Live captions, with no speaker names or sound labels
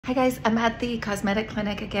Hi guys, I'm at the cosmetic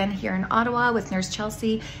clinic again here in Ottawa with Nurse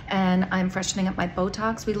Chelsey, and I'm freshening up my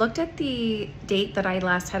Botox. We looked at the date that I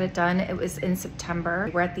last had it done. It was in September.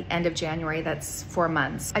 We're at the end of January. That's 4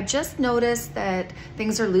 months. I just noticed that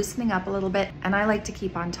things are loosening up a little bit, and I like to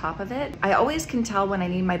keep on top of it. I always can tell when I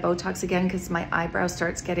need my Botox again because my eyebrow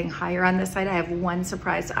starts getting higher on this side. I have one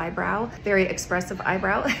surprised eyebrow, very expressive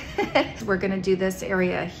eyebrow. We're gonna do this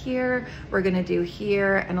area here. We're gonna do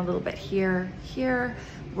here and a little bit here, here.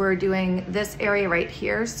 We're doing this area right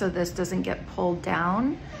here so this doesn't get pulled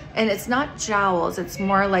down. And it's not jowls, it's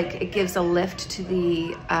more like it gives a lift to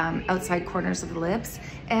the outside corners of the lips.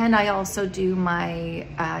 And I also do my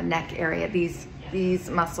neck area, these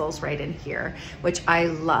muscles right in here, which I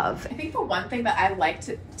love. I think the one thing that I like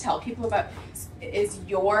to tell people about is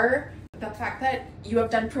the fact that you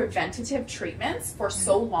have done preventative treatments for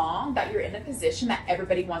so long that you're in a position that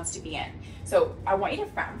everybody wants to be in. So I want you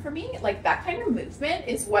to frown for me. Like, that kind of movement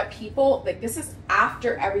is what people, like, this is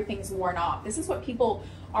after everything's worn off. This is what people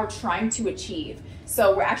are trying to achieve.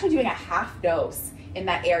 So we're actually doing a half dose in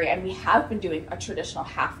that area, and we have been doing a traditional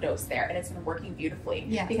half dose there, and it's been working beautifully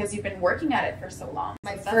because you've been working at it for so long.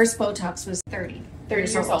 My first Botox was 30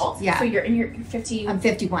 years old. Yeah. So you're in your 50. I'm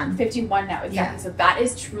 51. 51 now, exactly. Yeah. So that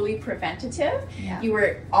is truly preventative. Yeah. You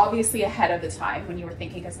were obviously ahead of the time when you were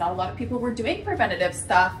thinking, because not a lot of people were doing preventative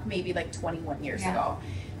stuff maybe like 21 years ago.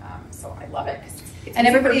 So I love it. And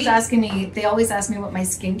everybody's asking me, they always ask me what my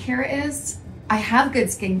skincare is. I have good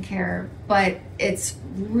skincare, but it's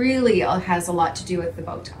really has a lot to do with the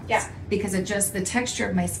Botox. Yeah. Because it just, the texture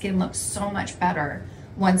of my skin looks so much better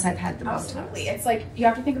once I've had the Botox. Absolutely. It's like, you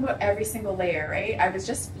have to think about every single layer, right? I was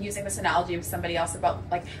just using this analogy with somebody else about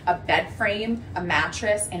like a bed frame, a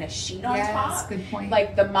mattress, and a sheet on top. Yes, good point.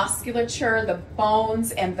 Like the musculature, the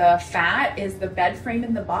bones, and the fat is the bed frame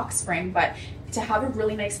and the box frame, but to have a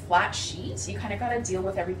really nice flat sheet, you kind of got to deal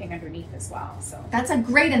with everything underneath as well. So that's a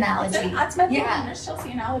great analogy. That's my Nurse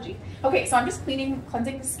Chelsey analogy. Okay, so I'm just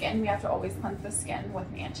cleansing the skin. We have to always cleanse the skin with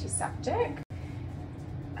an antiseptic.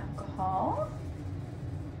 Alcohol.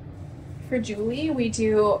 For Julie, we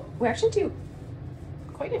actually do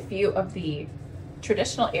quite a few of the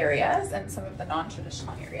traditional areas and some of the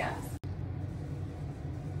non-traditional areas.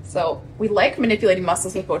 So we like manipulating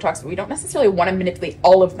muscles with Botox, but we don't necessarily want to manipulate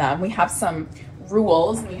all of them. We have some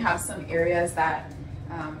rules, and we have some areas that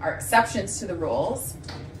are exceptions to the rules.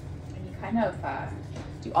 And you kind of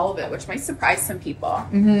do all of it, which might surprise some people.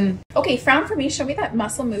 Okay, frown for me. Show me that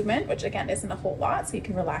muscle movement, which again isn't a whole lot, so you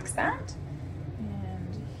can relax that.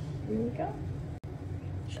 And here we go.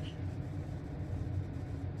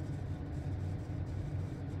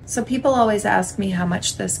 So people always ask me how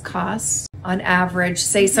much this costs on average.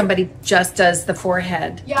 Say somebody just does the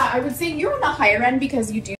forehead. Yeah, I would say you're on the higher end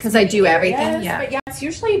because you do. Because I do everything, yeah. But yeah, it's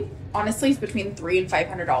usually, honestly, it's between $300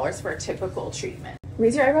 and $500 for a typical treatment.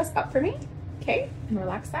 Raise your eyebrows up for me. Okay, and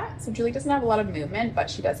relax that. So Julie doesn't have a lot of movement, but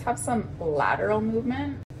she does have some lateral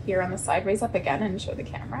movement. Here on the side, raise up again and show the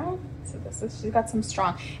camera. So she's got some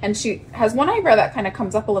strong, and she has one eyebrow that kind of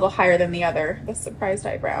comes up a little higher than the other, the surprised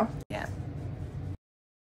eyebrow. Yeah.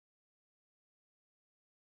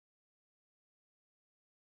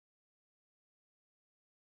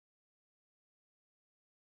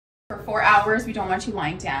 For 4 hours, we don't want you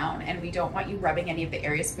lying down, and we don't want you rubbing any of the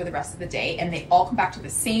areas for the rest of the day, and they all come back to the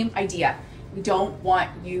same idea. We don't want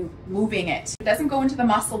you moving it. If it doesn't go into the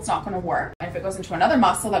muscle, it's not going to work. And if it goes into another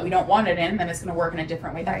muscle that we don't want it in, then it's going to work in a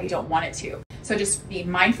different way that we don't want it to. So just be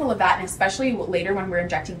mindful of that, and especially later when we're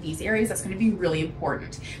injecting these areas, that's going to be really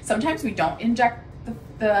important. Sometimes we don't inject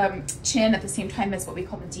the chin at the same time as what we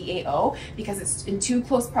call the DAO because it's in too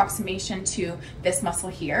close approximation to this muscle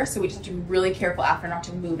here. So we just have to be really careful after not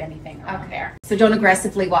to move anything around there. So don't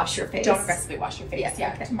aggressively wash your face. Don't aggressively wash your face.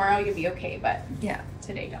 Yeah. Okay. Tomorrow you'll be okay, but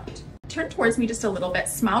today don't. Turn towards me just a little bit.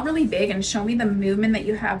 Smile really big and show me the movement that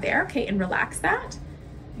you have there. Okay, and relax that.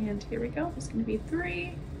 And here we go. There's going to be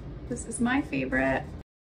 3. This is my favorite.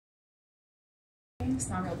 Okay,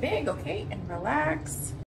 smile real big. Okay, and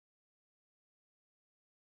relax.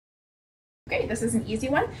 Okay, this is an easy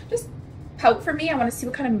one. Just pout for me. I want to see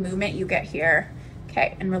what kind of movement you get here.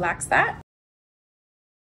 Okay, and relax that.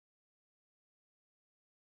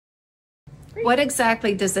 Great. What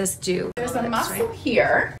exactly does this do? There's a muscle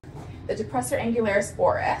here, the depressor angularis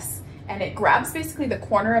oris, and it grabs basically the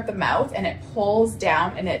corner of the mouth and it pulls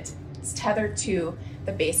down, and it's tethered to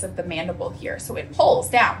the base of the mandible here. So it pulls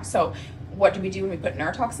down. So what do we do when we put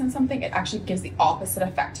neurotoxin in something? It actually gives the opposite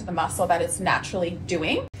effect to the muscle that it's naturally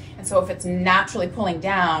doing. And so if it's naturally pulling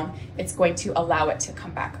down, it's going to allow it to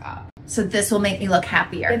come back up. So this will make me look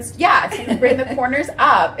happier. It's going to bring the corners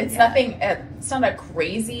up. It's nothing, it's not a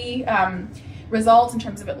crazy result in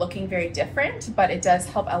terms of it looking very different, but it does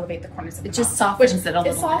help elevate the corners of the mouth. It just softens it a little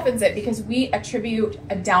bit. It softens it because we attribute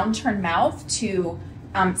a downturned mouth to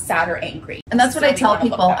sad or angry. And that's what I tell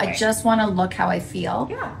people. I just want to look how I feel,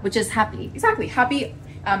 which is happy. Exactly. Happy,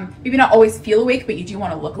 maybe not always feel awake, but you do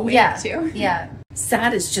want to look awake too. Yeah.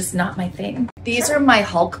 Sad is just not my thing. These are my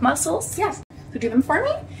Hulk muscles. Yes. So do them for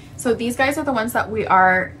me. So these guys are the ones that we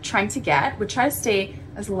are trying to get. We try to stay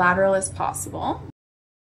as lateral as possible.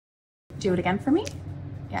 Do it again for me.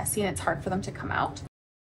 Yeah, see, and it's hard for them to come out.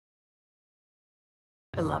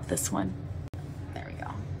 I love this one. There we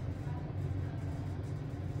go.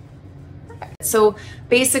 Perfect. So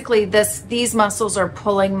basically these muscles are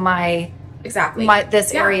pulling my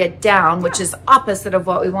this area down, which is opposite of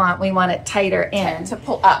what we want. We want it tighter in to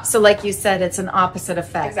pull up. So like you said, it's an opposite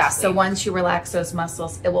effect. Exactly. So once you relax those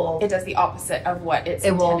muscles, it does the opposite of what it's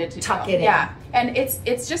intended to tuck do. it in. Yeah, and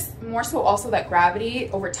it's just more so also that gravity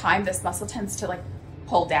over time, this muscle tends to like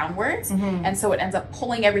pull downwards, and so it ends up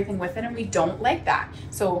pulling everything with it, and we don't like that.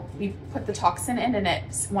 So we put the toxin in and it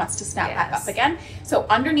wants to snap back up again. So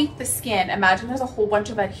underneath the skin, imagine there's a whole bunch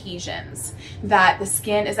of adhesions that the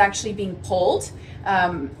skin is actually being pulled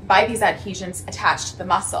by these adhesions attached to the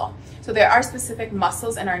muscle. So there are specific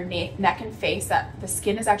muscles in our neck and face that the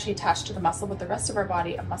skin is actually attached to the muscle, but the rest of our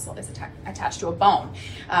body, a muscle is attached to a bone.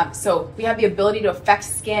 So we have the ability to affect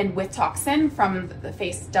skin with toxin from the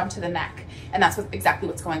face down to the neck. And that's exactly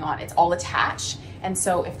what's going on. It's all attached. And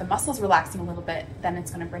so if the muscle's relaxing a little bit, then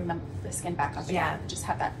it's going to bring the skin back up again. And just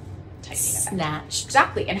have that tightening effect. Snatched.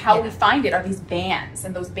 Exactly. And how we find it are these bands.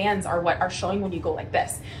 And those bands are what are showing when you go like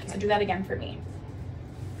this. So do that again for me.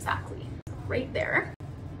 Exactly. Right there.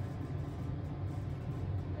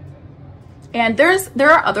 And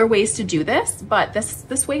there are other ways to do this, but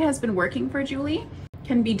this way has been working for Julie.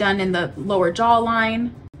 Can be done in the lower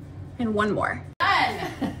jawline. And one more. Done.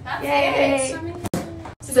 That's it.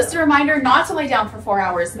 So just a reminder not to lay down for 4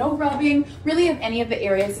 hours. No rubbing, really of any of the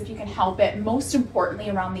areas if you can help it. Most importantly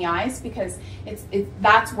around the eyes, because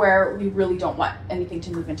that's where we really don't want anything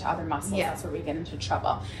to move into other muscles. That's where we get into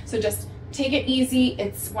trouble. So just take it easy.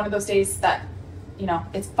 It's one of those days that, you know,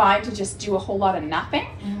 it's fine to just do a whole lot of nothing.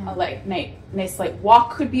 Like nice light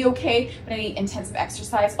walk could be okay, but any intensive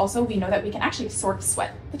exercise. Also, we know that we can actually sort of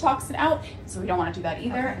sweat the toxin out, so we don't want to do that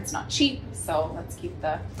either. It's not cheap, so let's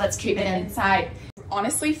keep it inside.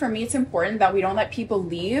 Honestly, for me, it's important that we don't let people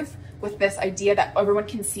leave with this idea that everyone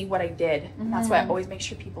can see what I did. And that's why I always make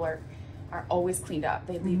sure people are always cleaned up.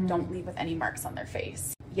 They don't leave with any marks on their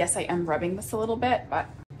face. Yes, I am rubbing this a little bit, but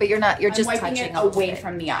you're just wiping touching it away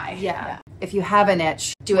from the eye. Yeah. If you have an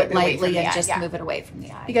itch, do it lightly and just move it away from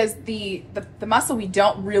the eye. Because the muscle we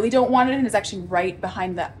really don't want it in is actually right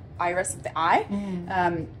behind the iris of the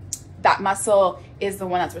eye. That muscle is the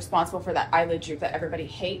one that's responsible for that eyelid droop that everybody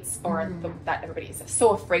hates, or that everybody is so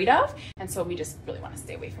afraid of. And so we just really want to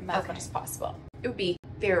stay away from that as much as possible. It would be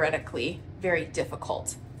theoretically very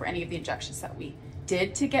difficult for any of the injections that we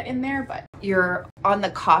did to get in there, but you're on the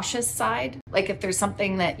cautious side. Like if there's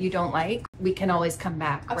something that you don't like, we can always come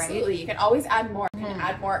back. Absolutely. You can always add more. You can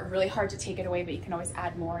add more. Really hard to take it away, but you can always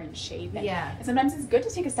add more and shave it. And sometimes it's good to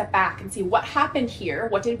take a step back and see what happened here.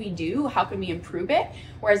 What did we do? How can we improve it?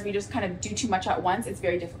 Whereas we just kind of do too much at once, it's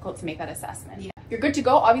very difficult to make that assessment. You're good to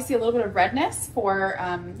go. Obviously a little bit of redness for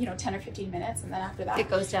 10 or 15 minutes, and then after that it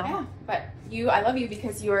goes down. But I love you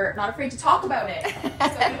because you're not afraid to talk about it. So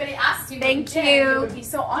if anybody asks you, thank you. You would be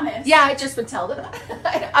so honest. Yeah, I just would tell them.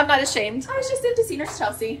 I'm not ashamed. I was just in to see Nurse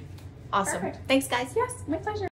Chelsey. Awesome. Perfect. Thanks, guys. Yes, my pleasure.